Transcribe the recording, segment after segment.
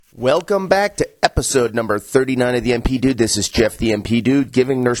Welcome back to episode number 39 of the MP Dude. This is Jeff the MP Dude,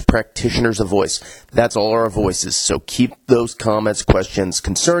 giving nurse practitioners a voice. That's all our voices. So keep those comments, questions,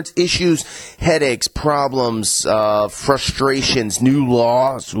 concerns, issues, headaches, problems, frustrations, new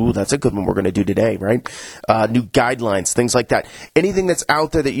laws. Ooh, that's a good one we're going to do today, right? New guidelines, things like that. Anything that's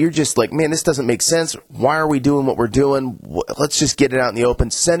out there that you're just like, man, this doesn't make sense. Why are we doing what we're doing? Let's just get it out in the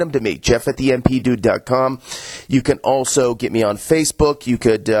open. Send them to me, jeff@thempdude.com. You can also get me on Facebook. You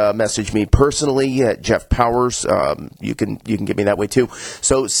could message me personally at Jeff Powers. You can get me that way too.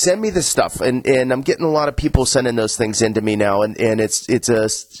 So send me this stuff, and I'm getting a lot of people sending those things into me now, and it's a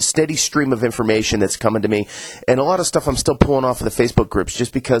steady stream of information that's coming to me, and a lot of stuff I'm still pulling off of the Facebook groups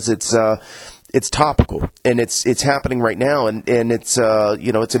just because it's topical and it's happening right now, and it's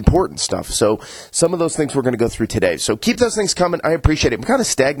it's important stuff. So some of those things we're going to go through today. So keep those things coming. I appreciate it. I'm kind of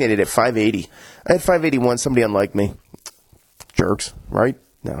stagnated at 580. I had 581. Somebody unliked me. Jerks, right?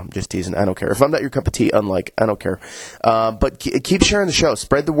 No, I'm just teasing. I don't care. If I'm not your cup of tea, unlike, I don't care. But keep sharing the show.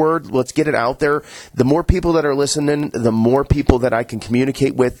 Spread the word. Let's get it out there. The more people that are listening, the more people that I can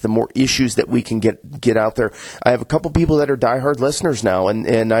communicate with, the more issues that we can get out there. I have a couple people that are diehard listeners now,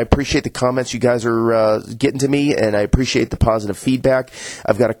 and I appreciate the comments you guys are getting to me, and I appreciate the positive feedback.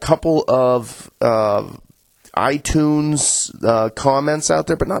 I've got a couple of iTunes comments out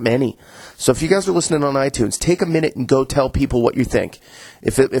there, but not many. So if you guys are listening on iTunes, take a minute and go tell people what you think.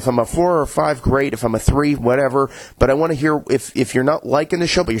 If I'm a 4 or a 5, great. If I'm a 3, whatever. But I want to hear if you're not liking the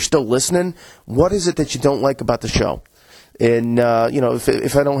show, but you're still listening, what is it that you don't like about the show? And,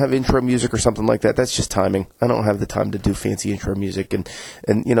 if I don't have intro music or something like that, that's just timing. I don't have the time to do fancy intro music. And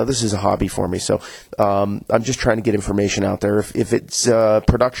this is a hobby for me. So I'm just trying to get information out there. If it's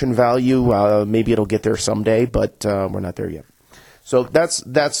production value, maybe it'll get there someday, but we're not there yet. So that's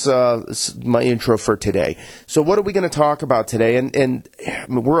my intro for today. So what are we going to talk about today? And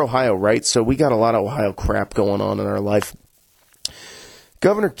we're Ohio, right? So we got a lot of Ohio crap going on in our life.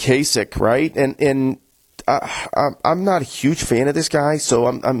 Governor Kasich, right? And I'm not a huge fan of this guy,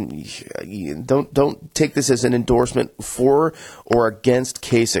 so don't take this as an endorsement for or against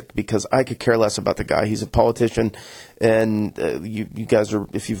Kasich, because I could care less about the guy. He's a politician, and you guys are,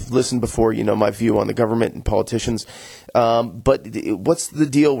 if you've listened before, you know my view on the government and politicians. But what's the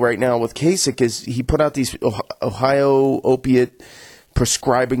deal right now with Kasich is he put out these Ohio opiate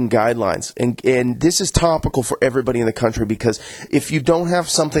prescribing guidelines, and this is topical for everybody in the country, because if you don't have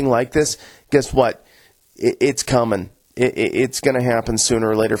something like this, guess what? It's coming. It's going to happen sooner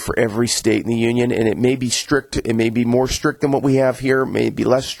or later for every state in the union, and it may be strict. It may be more strict than what we have here. It may be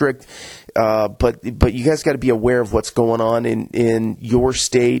less strict. But you guys got to be aware of what's going on in your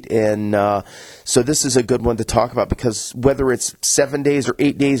state, and so this is a good one to talk about, because whether it's 7 days or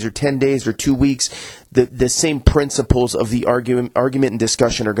 8 days or 10 days or 2 weeks, the same principles of the argument and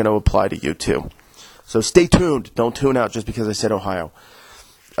discussion are going to apply to you too. So stay tuned. Don't tune out just because I said Ohio.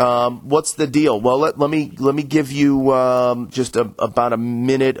 What's the deal? Well, let me give you just about a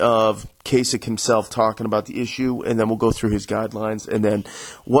minute of Kasich himself talking about the issue, and then we'll go through his guidelines, and then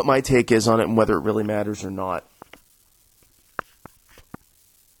what my take is on it and whether it really matters or not.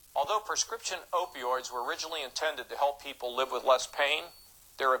 Although prescription opioids were originally intended to help people live with less pain,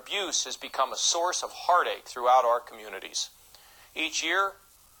 their abuse has become a source of heartache throughout our communities. Each year,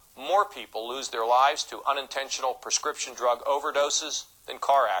 more people lose their lives to unintentional prescription drug overdoses than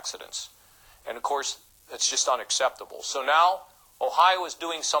car accidents. And of course, that's just unacceptable. So now, Ohio is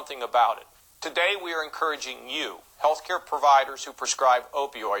doing something about it. Today, we are encouraging you, healthcare providers who prescribe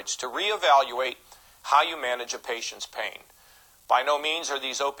opioids, to reevaluate how you manage a patient's pain. By no means are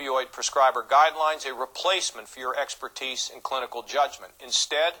these opioid prescriber guidelines a replacement for your expertise and clinical judgment.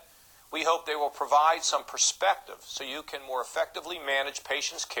 Instead, we hope they will provide some perspective so you can more effectively manage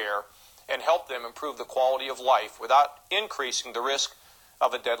patients' care and help them improve the quality of life without increasing the risk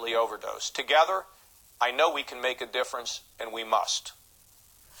of a deadly overdose. Together, I know we can make a difference, and we must.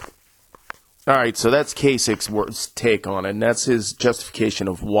 All right, so that's Kasich's take on it, and that's his justification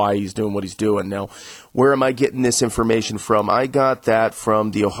of why he's doing what he's doing. Now, where am I getting this information from? I got that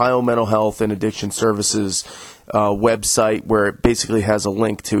from the Ohio Mental Health and Addiction Services website, where it basically has a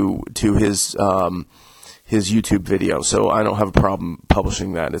link to his YouTube video. So I don't have a problem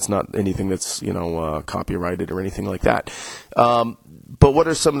publishing that. It's not anything that's copyrighted or anything like that. But what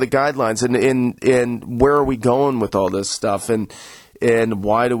are some of the guidelines, and where are we going with all this stuff, and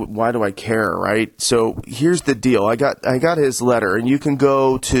why do I care, right? So here's the deal. I got his letter, and you can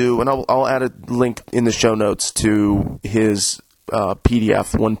go to, and I'll add a link in the show notes to his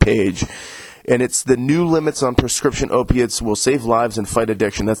PDF, one page, And it's the new limits on prescription opiates will save lives and fight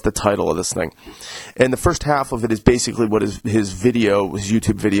addiction. That's the title of this thing. And the first half of it is basically what his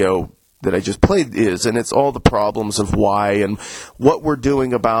YouTube video that I just played is, and it's all the problems of why and what we're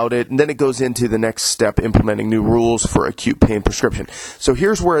doing about it, and then it goes into the next step, implementing new rules for acute pain prescription. So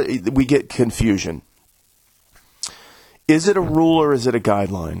here's where we get confusion. Is it a rule or is it a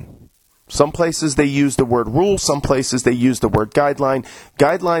guideline? Some places they use the word rule, some places they use the word guideline.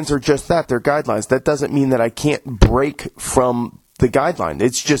 Guidelines are just that, they're guidelines. That doesn't mean that I can't break from the guideline.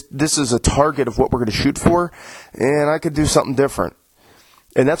 It's just, this is a target of what we're going to shoot for, and I could do something different.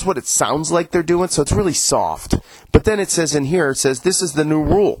 And that's what it sounds like they're doing, so it's really soft. But then it says in here, it says this is the new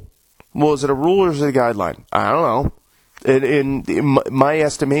rule. Well, is it a rule or is it a guideline? I don't know. In my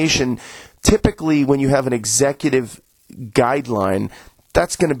estimation, typically when you have an executive guideline,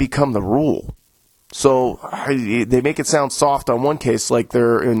 that's going to become the rule. So they make it sound soft on one case, like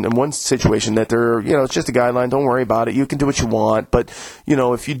they're in one situation that they're, it's just a guideline. Don't worry about it. You can do what you want. But,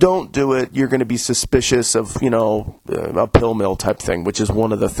 if you don't do it, you're going to be suspicious of, a pill mill type thing, which is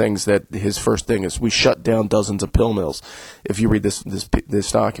one of the things that his first thing is. We shut down dozens of pill mills if you read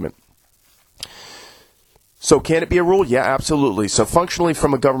this document. So can it be a rule? Yeah, absolutely. So functionally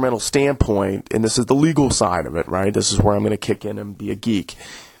from a governmental standpoint, and this is the legal side of it, right? This is where I'm going to kick in and be a geek.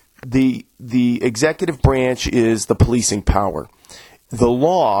 The executive branch is the policing power. The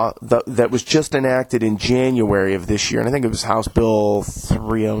law that was just enacted in January of this year, and I think it was House Bill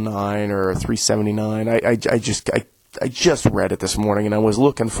 309 or 379. I just read it this morning, and I was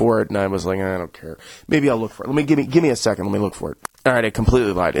looking for it, and I was like, I don't care. Maybe I'll look for it. Give me a second. Let me look for it. All right, I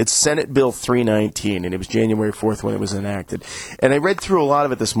completely lied. It's Senate Bill 319, and it was January 4th when it was enacted. And I read through a lot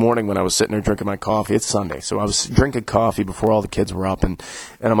of it this morning when I was sitting there drinking my coffee. It's Sunday, so I was drinking coffee before all the kids were up, and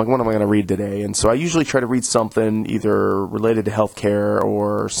I'm like, what am I going to read today? And so I usually try to read something either related to healthcare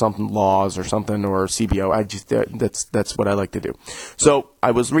or something laws or something or CBO. That's what I like to do. So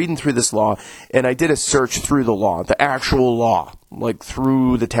I was reading through this law, and I did a search through the law, the actual law, like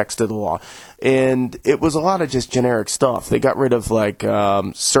through the text of the law. And it was a lot of just generic stuff. They got rid of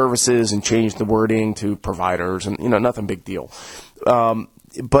services and changed the wording to providers and, nothing big deal.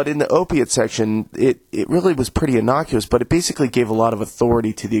 But in the opiate section, it really was pretty innocuous, but it basically gave a lot of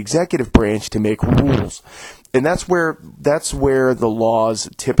authority to the executive branch to make rules. And that's where the laws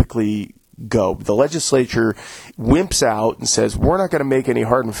typically go. The legislature wimps out and says, we're not going to make any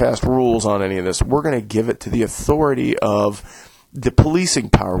hard and fast rules on any of this. We're going to give it to the authority of the policing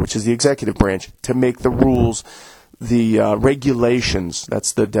power, which is the executive branch, to make the rules, the regulations.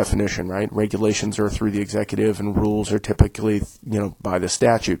 That's the definition, right? Regulations are through the executive, and rules are typically, by the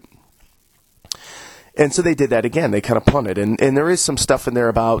statute. And so they did that again. They kind of punted. And there is some stuff in there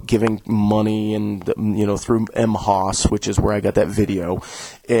about giving money and, through MHOS, which is where I got that video.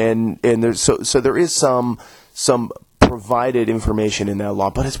 And there's, so there is some provided information in that law,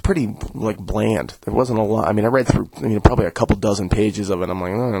 but it's pretty bland. There wasn't a lot. I mean, I read through probably a couple dozen pages of it. I'm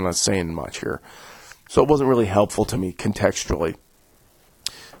like, I'm not saying much here. So it wasn't really helpful to me contextually.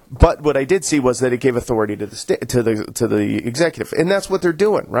 But what I did see was that it gave authority to the executive, and that's what they're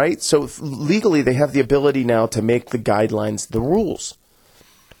doing, right? So legally, they have the ability now to make the guidelines the rules,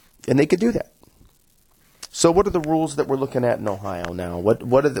 and they could do that. So what are the rules that we're looking at in Ohio now?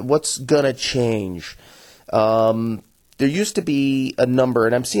 What's gonna change? There used to be a number,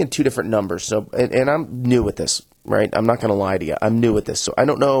 and I'm seeing two different numbers. So, and I'm new at this, right? I'm not going to lie to you. I'm new at this. So I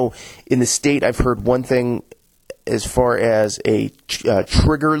don't know. In the state, I've heard one thing as far as a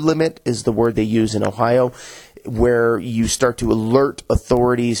trigger limit is the word they use in Ohio, where you start to alert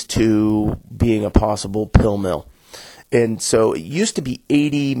authorities to being a possible pill mill. And so it used to be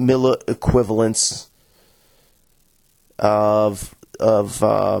 80 milliequivalents of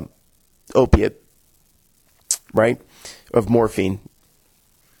opiate, right? Of morphine,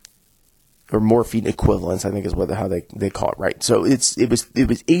 or morphine equivalents, I think is how they call it, right? So it was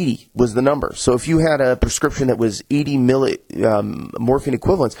 80 was the number. So if you had a prescription that was 80 morphine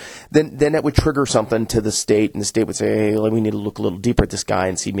equivalents, then that would trigger something to the state, and the state would say, hey, we need to look a little deeper at this guy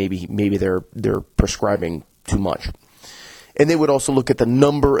and see maybe they're prescribing too much. And they would also look at the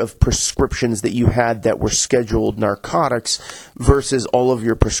number of prescriptions that you had that were scheduled narcotics versus all of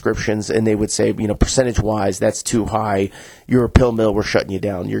your prescriptions, and they would say, percentage-wise, that's too high. You're a pill mill. We're shutting you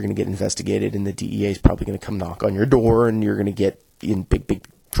down. You're going to get investigated, and the DEA is probably going to come knock on your door, and you're going to get in big, big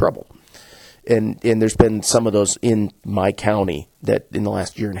trouble. And there's been some of those in my county that in the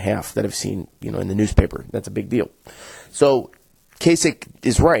last year and a half that I've seen, in the newspaper. That's a big deal. So Kasich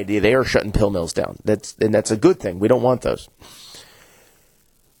is right. They are shutting pill mills down. That's a good thing. We don't want those.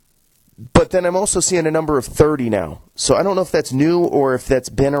 But then I'm also seeing a number of 30 now. So I don't know if that's new or if that's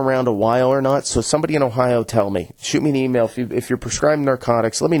been around a while or not. So somebody in Ohio tell me. Shoot me an email. If you're prescribing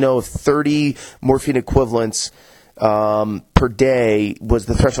narcotics, let me know if 30 morphine equivalents per day was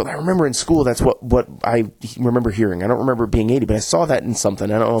the threshold. I remember in school that's what I remember hearing. I don't remember it being 80, but I saw that in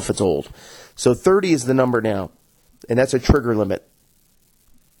something. I don't know if it's old. So 30 is the number now. And that's a trigger limit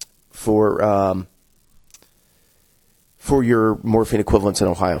for your morphine equivalents in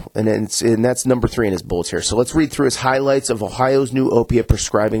Ohio. And that's number 3 in his bullets here. So let's read through his highlights of Ohio's new opiate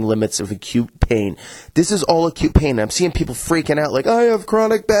prescribing limits of acute pain. This is all acute pain. I'm seeing people freaking out like, I have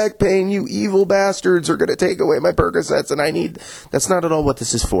chronic back pain. You evil bastards are going to take away my Percocets and I need... That's not at all what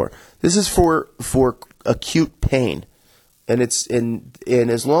this is for. This is for acute pain. And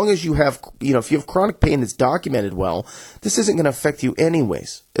as long as you have, if you have chronic pain that's documented well, this isn't going to affect you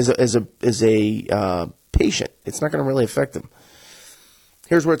anyways as a patient. It's not going to really affect them.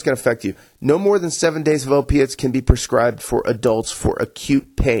 Here's where it's going to affect you. No more than 7 days of opiates can be prescribed for adults for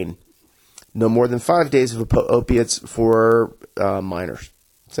acute pain. No more than 5 days of opiates for minors.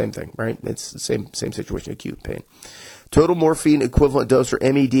 Same thing, right? It's the same situation, acute pain. Total morphine equivalent dose, or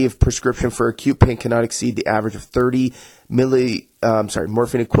MED, of prescription for acute pain cannot exceed the average of 30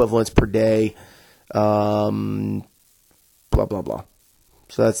 morphine equivalents per day. Blah, blah, blah.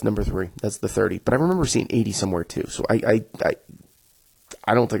 So that's number 3. That's the 30. But I remember seeing 80 somewhere too. So I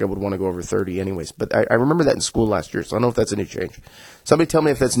don't think I would want to go over 30 anyways. But I remember that in school last year. So I don't know if that's a new change. Somebody tell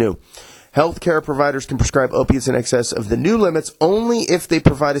me if that's new. Healthcare providers can prescribe opiates in excess of the new limits only if they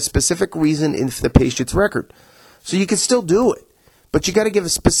provide a specific reason in the patient's record. So you can still do it, but you got to give a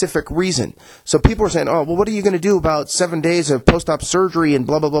specific reason. So people are saying, oh, well, what are you going to do about 7 days of post-op surgery and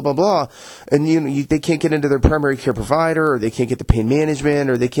blah, blah, blah, blah, blah. And they can't get into their primary care provider, or they can't get the pain management,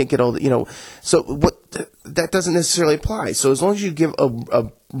 or they can't get all the, so that doesn't necessarily apply. So as long as you give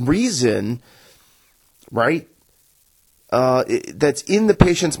a reason, right, that's in the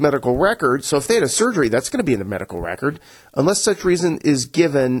patient's medical record. So if they had a surgery, that's going to be in the medical record. Unless such reason is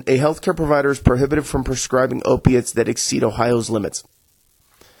given, a healthcare provider is prohibited from prescribing opiates that exceed Ohio's limits.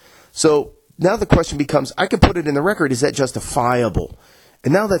 So now the question becomes, I can put it in the record, is that justifiable?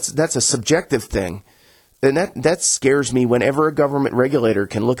 And now that's a subjective thing. And that scares me whenever a government regulator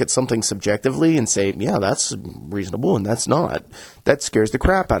can look at something subjectively and say, yeah, that's reasonable and that's not. That scares the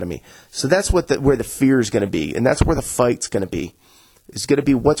crap out of me. So that's where the fear is going to be, and that's where the fight's going to be. It's going to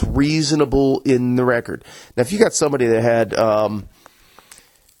be what's reasonable in the record. Now, if you got somebody that had, a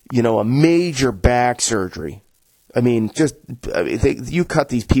major back surgery, you cut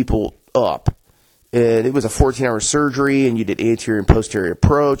these people up. And it was a 14-hour surgery, and you did anterior and posterior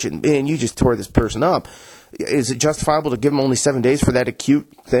approach, and you just tore this person up. Is it justifiable to give them only 7 days for that acute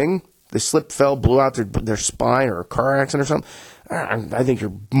thing? They slipped, fell, blew out their spine, or a car accident or something? I think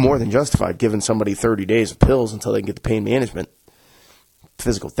you're more than justified giving somebody 30 days of pills until they can get the pain management.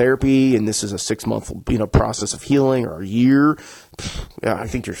 Physical therapy, and this is a 6-month process of healing, or a year. Yeah, I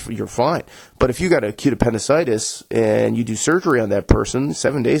think you're fine. But if you got acute appendicitis and you do surgery on that person,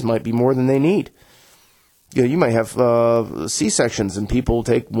 7 days might be more than they need. You might have C-sections and people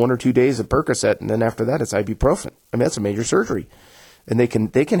take 1 or 2 days of Percocet, and then after that it's ibuprofen. That's a major surgery, and they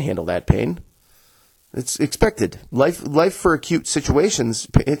can handle that pain. It's expected. Life for acute situations,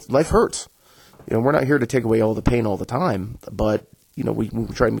 life hurts. We're not here to take away all the pain all the time, but we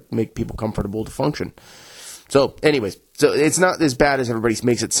try to make people comfortable to function. So, anyways, it's not as bad as everybody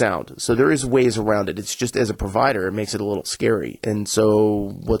makes it sound. So there is ways around it. It's just as a provider, it makes it a little scary. And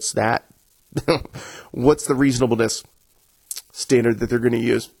so, what's that? What's the reasonableness standard that they're going to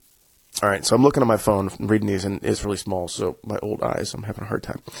use? All right, so I'm looking at my phone, reading these, and it's really small, so my old eyes, I'm having a hard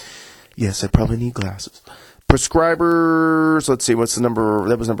time. Yes, I probably need glasses. Prescribers, let's see, what's the number?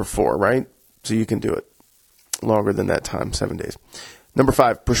 That was number 4, right? So you can do it longer than that time, 7 days. Number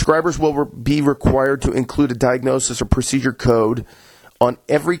 5, prescribers will be required to include a diagnosis or procedure code on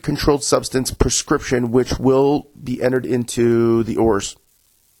every controlled substance prescription, which will be entered into the ORS.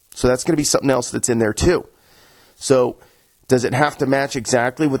 So that's going to be something else that's in there too. So does it have to match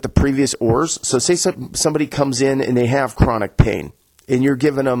exactly with the previous ORS? So say somebody comes in and they have chronic pain, and you're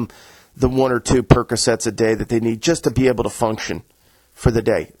giving them the 1 or 2 Percocets a day that they need just to be able to function for the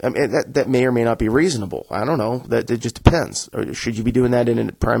day. That may or may not be reasonable. I don't know. It just depends. Or should you be doing that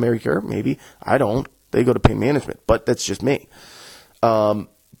in primary care? Maybe. I don't. They go to pain management, but that's just me.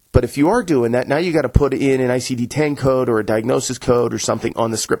 But if you are doing that, now you got to put in an ICD-10 code or a diagnosis code or something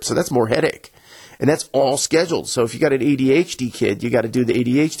on the script. So that's more headache. And that's all scheduled. So if you got an ADHD kid, you got to do the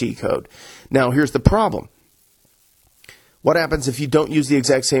ADHD code. Now, here's the problem. What happens if you don't use the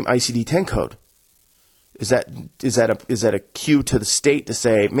exact same ICD-10 code? Is that a cue to the state to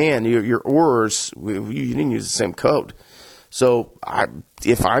say, man, your orders, you didn't use the same code? So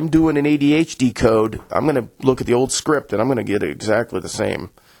if I'm doing an ADHD code, I'm going to look at the old script and I'm going to get it exactly the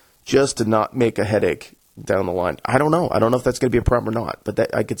same, just to not make a headache down the line. I don't know. I don't know if that's going to be a problem or not,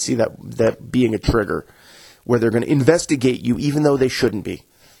 but I could see that being a trigger where they're going to investigate you even though they shouldn't be.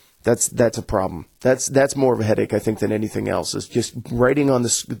 That's a problem. That's more of a headache, I think, than anything else, is just writing on the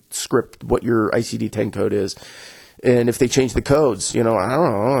script what your ICD-10 code is. And if they change the codes, I don't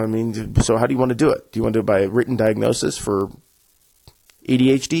know. I mean, so how do you want to do it? Do you want to do it by a written diagnosis for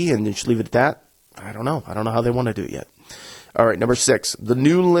ADHD and then just leave it at that? I don't know. I don't know how they want to do it yet. All right, number 6. The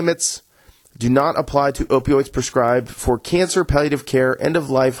new limits do not apply to opioids prescribed for cancer, palliative care,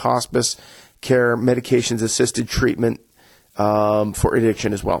 end-of-life hospice care, medications-assisted treatment, for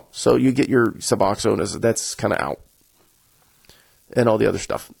addiction as well. So you get your Suboxone, that's kind of out. And all the other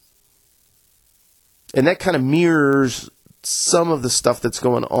stuff. And that kind of mirrors some of the stuff that's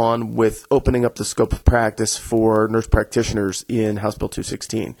going on with opening up the scope of practice for nurse practitioners in House Bill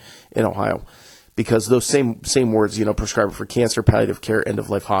 216 in Ohio. Because those same words, prescribed for cancer, palliative care,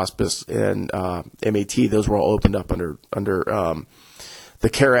 end-of-life hospice, and MAT, those were all opened up under the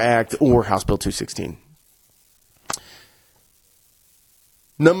CARE Act or House Bill 216.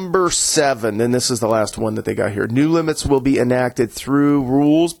 Number 7, and this is the last one that they got here. New limits will be enacted through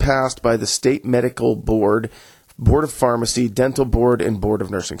rules passed by the State Medical Board, Board of Pharmacy, Dental Board, and Board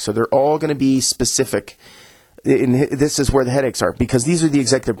of Nursing. So they're all going to be specific. And this is where the headaches are, because these are the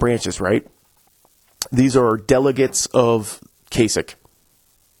executive branches, right? These are delegates of CASIC.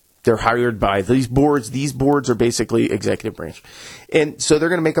 They're hired by these boards. These boards are basically executive branch. And so they're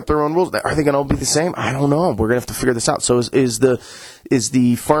going to make up their own rules. Are they going to all be the same? I don't know. We're going to have to figure this out. So is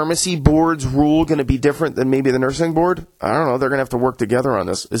the pharmacy board's rule going to be different than maybe the nursing board? I don't know. They're going to have to work together on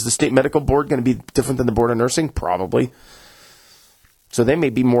this. Is the state medical board going to be different than the board of nursing? Probably. So they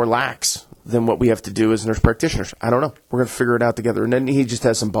may be more lax than what we have to do as nurse practitioners. I don't know. We're going to figure it out together. And then he just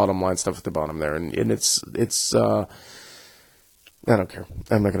has some bottom line stuff at the bottom there. And it's I don't care.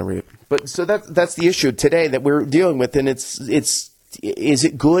 I'm not going to read it. But so that's the issue today that we're dealing with, and it's is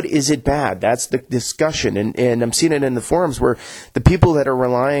it good? Is it bad? That's the discussion, and I'm seeing it in the forums where the people that are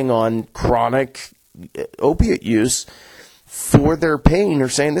relying on chronic opiate use for their pain are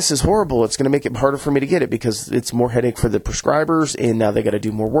saying this is horrible. It's going to make it harder for me to get it because it's more headache for the prescribers, and now they got to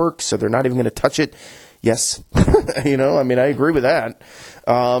do more work, so they're not even going to touch it. Yes, I agree with that,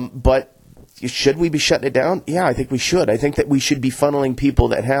 but. Should we be shutting it down? Yeah, I think we should. I think that we should be funneling people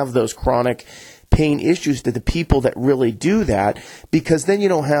that have those chronic pain issues to the people that really do that, because then you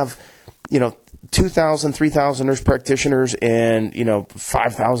don't have, 2,000, 3,000 nurse practitioners and,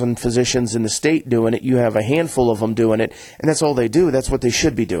 5,000 physicians in the state doing it. You have a handful of them doing it, and that's all they do. That's what they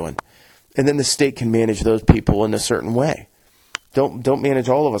should be doing. And then the state can manage those people in a certain way. Don't manage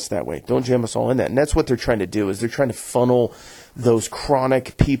all of us that way. Don't jam us all in that. And that's what they're trying to do, is they're trying to funnel those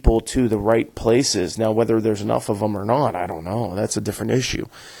chronic people to the right places. Now, whether there's enough of them or not, I don't know. That's a different issue.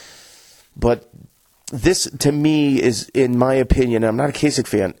 But this, to me, is, in my opinion, I'm not a Kasich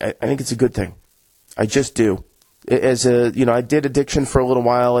fan. I think it's a good thing. I just do. I did addiction for a little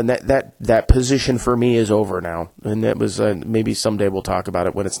while, and that position for me is over now. And that was maybe someday we'll talk about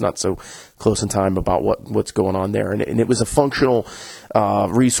it when it's not so close in time about what's going on there. And it was a functional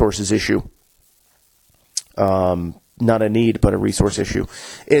resources issue, not a need, but a resource issue.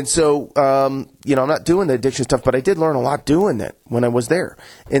 And so, I'm not doing the addiction stuff, but I did learn a lot doing that when I was there.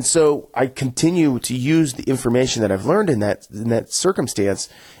 And so I continue to use the information that I've learned in that circumstance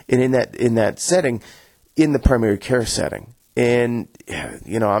and in that setting, in the primary care setting. And,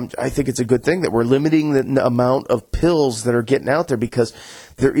 I think it's a good thing that we're limiting the amount of pills that are getting out there, because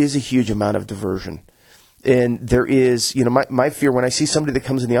there is a huge amount of diversion. And there is, my fear when I see somebody that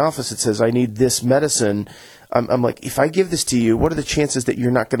comes in the office that says, I need this medicine, I'm like, if I give this to you, what are the chances that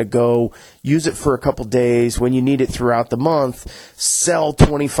you're not going to go use it for a couple days when you need it throughout the month, sell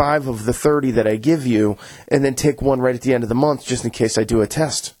 25 of the 30 that I give you, and then take one right at the end of the month just in case I do a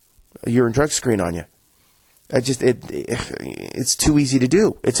test, a urine drug screen on you? It's too easy to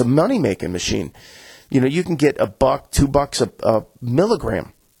do. It's a money-making machine. You can get $1, $2 a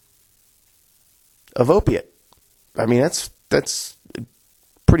milligram of opiate. I mean, that's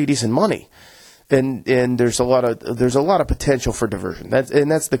pretty decent money. And there's a lot of potential for diversion.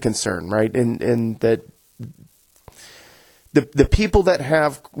 That's the concern, right? And that the people that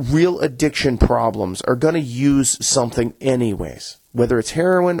have real addiction problems are going to use something anyways, whether it's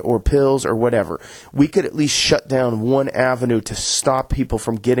heroin or pills or whatever. We could at least shut down one avenue to stop people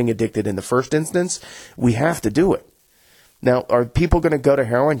from getting addicted in the first instance. We have to do it. Now, are people going to go to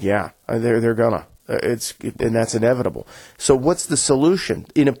heroin? Yeah, they're gonna. And that's inevitable. So what's the solution?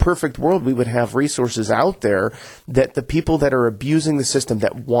 In a perfect world, we would have resources out there that the people that are abusing the system,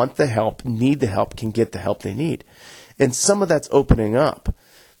 that want the help, need the help, can get the help they need. And some of that's opening up,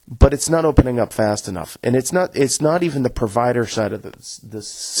 but it's not opening up fast enough. And it's not even the provider side of the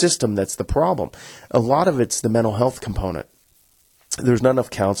system that's the problem. A lot of it's the mental health component. There's not enough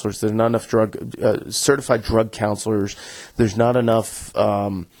counselors. There's not enough certified drug counselors. There's not enough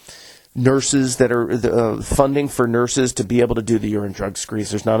nurses that are funding for nurses to be able to do the urine drug screens.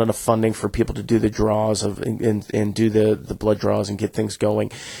 There's not enough funding for people to do the draws and do the blood draws and get things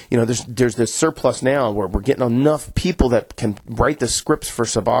going. There's this surplus now where we're getting enough people that can write the scripts for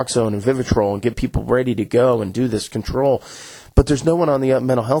Suboxone and Vivitrol and get people ready to go and do this control. But there's no one on the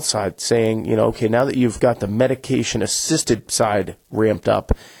mental health side saying, okay, now that you've got the medication-assisted side ramped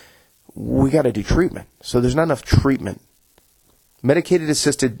up, we got to do treatment. So there's not enough treatment.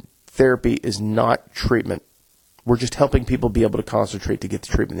 Medicated-assisted therapy is not treatment. We're just helping people be able to concentrate to get the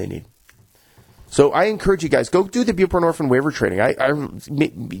treatment they need. So I encourage you guys, go do the buprenorphine waiver training.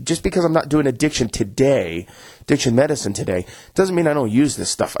 Just because I'm not doing addiction medicine today, doesn't mean I don't use this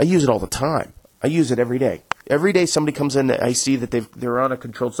stuff. I use it all the time. I use it every day. Every day somebody comes in that I see that they're on a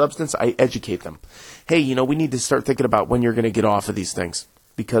controlled substance, I educate them. Hey, we need to start thinking about when you're going to get off of these things.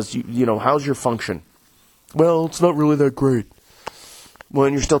 Because, how's your function? Well, it's not really that great. Well,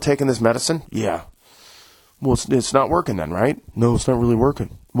 and you're still taking this medicine? Yeah. Well, it's not working then, right? No, it's not really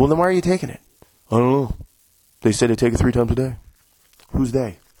working. Well, then why are you taking it? I don't know. They say to take it 3 times a day. Who's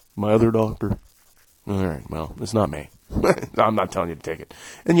they? My other doctor. All right, well, it's not me. I'm not telling you to take it.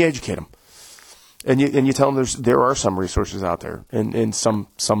 And you educate them. And you tell them there are some resources out there, and in some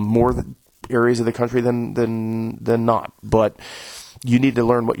more areas of the country than not. But you need to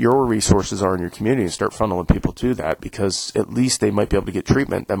learn what your resources are in your community and start funneling people to that, because at least they might be able to get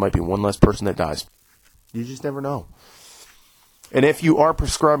treatment. That might be one less person that dies. You just never know. And if you are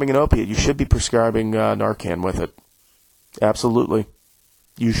prescribing an opiate, you should be prescribing Narcan with it. Absolutely.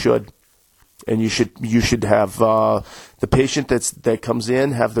 You should. And you should have the patient that comes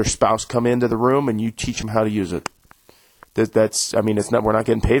in have their spouse come into the room and you teach them how to use it. We're not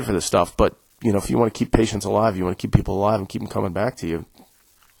getting paid for this stuff, but if you want to keep patients alive, you want to keep people alive and keep them coming back to you,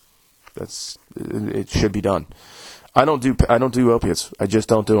 it should be done. I don't do opiates. I just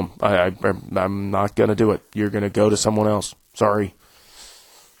don't do them. I'm not going to do it. You're going to go to someone else. Sorry.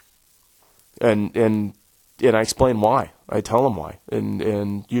 And I explain why. I tell them why.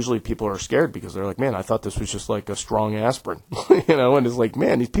 And usually people are scared because they're like, man, I thought this was just like a strong aspirin. And it's like,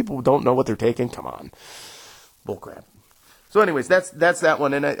 man, these people don't know what they're taking. Come on. Bullcrap. So anyways, that's that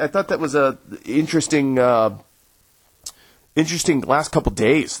one. And I thought that was a interesting last couple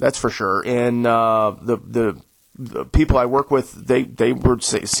days, that's for sure. And the people I work with, they were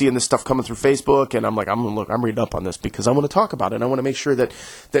seeing this stuff coming through Facebook, and I'm like, I'm reading up on this because I want to talk about it. And I want to make sure that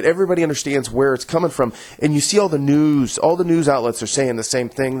everybody understands where it's coming from. And you see all the news outlets are saying the same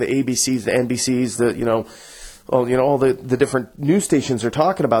thing. The ABCs, the NBCs, all the different news stations are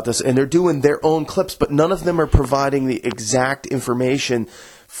talking about this, and they're doing their own clips, but none of them are providing the exact information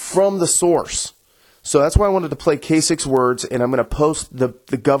from the source. So that's why I wanted to play K6 Words, and I'm going to post the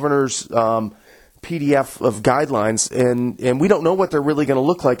governor's PDF of guidelines, and we don't know what they're really going to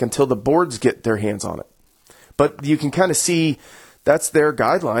look like until the boards get their hands on it. But you can kind of see that's their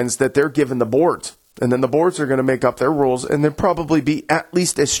guidelines that they're giving the boards, and then the boards are going to make up their rules, and they'll probably be at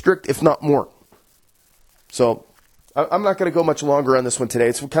least as strict, if not more. So I'm not going to go much longer on this one today.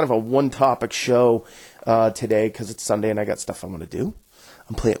 It's kind of a one-topic show today because it's Sunday and I got stuff I want to do.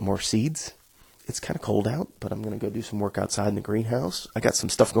 I'm planting more seeds. It's kind of cold out, but I'm going to go do some work outside in the greenhouse. I got some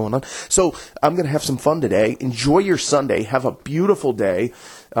stuff going on. So I'm going to have some fun today. Enjoy your Sunday. Have a beautiful day.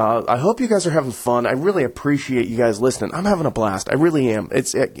 I hope you guys are having fun. I really appreciate you guys listening. I'm having a blast. I really am.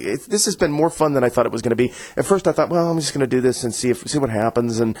 This has been more fun than I thought it was going to be. At first I thought, well, I'm just going to do this and see what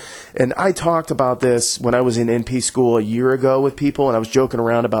happens. And I talked about this when I was in NP school a year ago with people, and I was joking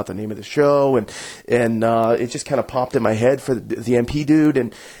around about the name of the show, and it just kind of popped in my head for the NP dude,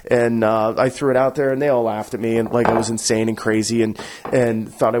 and I threw it out there, and they all laughed at me and like I was insane and crazy,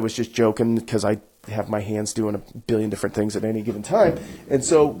 and thought I was just joking because I have my hands doing a billion different things at any given time. And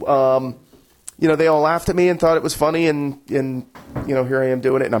so, they all laughed at me and thought it was funny, and here I am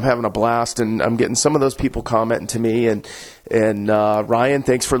doing it, and I'm having a blast, and I'm getting some of those people commenting to me, and Ryan,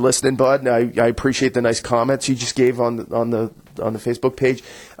 thanks for listening, bud. I appreciate the nice comments you just gave on the Facebook page.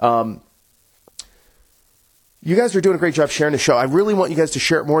 You guys are doing a great job sharing the show. I really want you guys to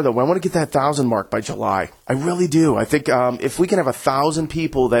share it more, though. I want to get that 1,000 mark by July. I really do. I think if we can have 1,000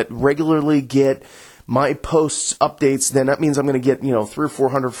 people that regularly get my posts, updates, then that means I'm going to get, 300 or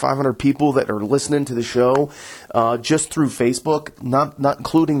 400, 500 people that are listening to the show just through Facebook, not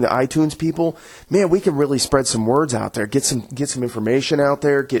including the iTunes people. Man, we can really spread some words out there, get some information out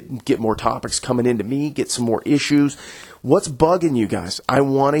there, get more topics coming into me, get some more issues. What's bugging you guys? I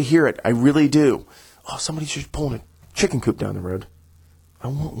want to hear it. I really do. Oh, somebody's just pulling a chicken coop down the road. I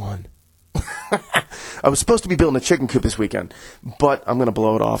want one. I was supposed to be building a chicken coop this weekend, but I'm going to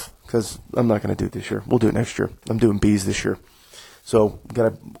blow it off because I'm not going to do it this year. We'll do it next year. I'm doing bees this year. So got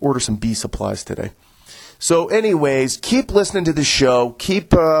to order some bee supplies today. So anyways, keep listening to the show.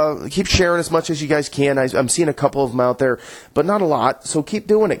 Keep sharing as much as you guys can. I'm seeing a couple of them out there, but not a lot. So keep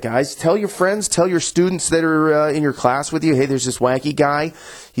doing it, guys. Tell your friends, tell your students that are in your class with you, hey, there's this wacky guy.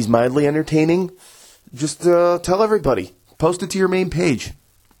 He's mildly entertaining. Just tell everybody. Post it to your main page.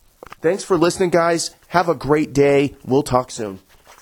 Thanks for listening, guys. Have a great day. We'll talk soon.